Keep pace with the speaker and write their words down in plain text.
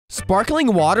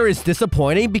Sparkling water is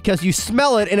disappointing because you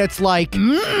smell it and it's like,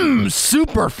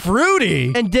 super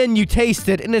fruity. And then you taste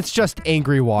it and it's just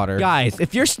angry water. Guys,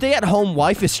 if your stay-at-home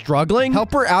wife is struggling,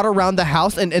 help her out around the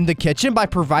house and in the kitchen by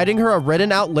providing her a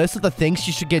written out list of the things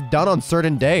she should get done on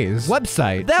certain days.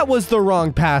 Website. That was the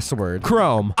wrong password.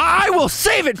 Chrome. I will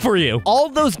save it for you. All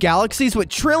of those galaxies with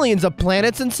trillions of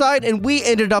planets inside, and we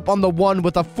ended up on the one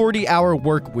with a 40-hour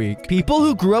work week. People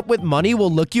who grew up with money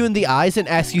will look you in the eyes and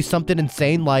ask you something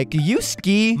insane like, do you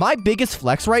ski? My biggest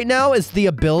flex right now is the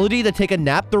ability to take a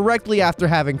nap directly after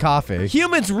having coffee.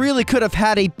 Humans really could have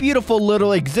had a beautiful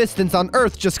little existence on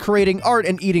Earth just creating art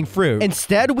and eating fruit.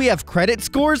 Instead, we have credit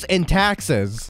scores and taxes.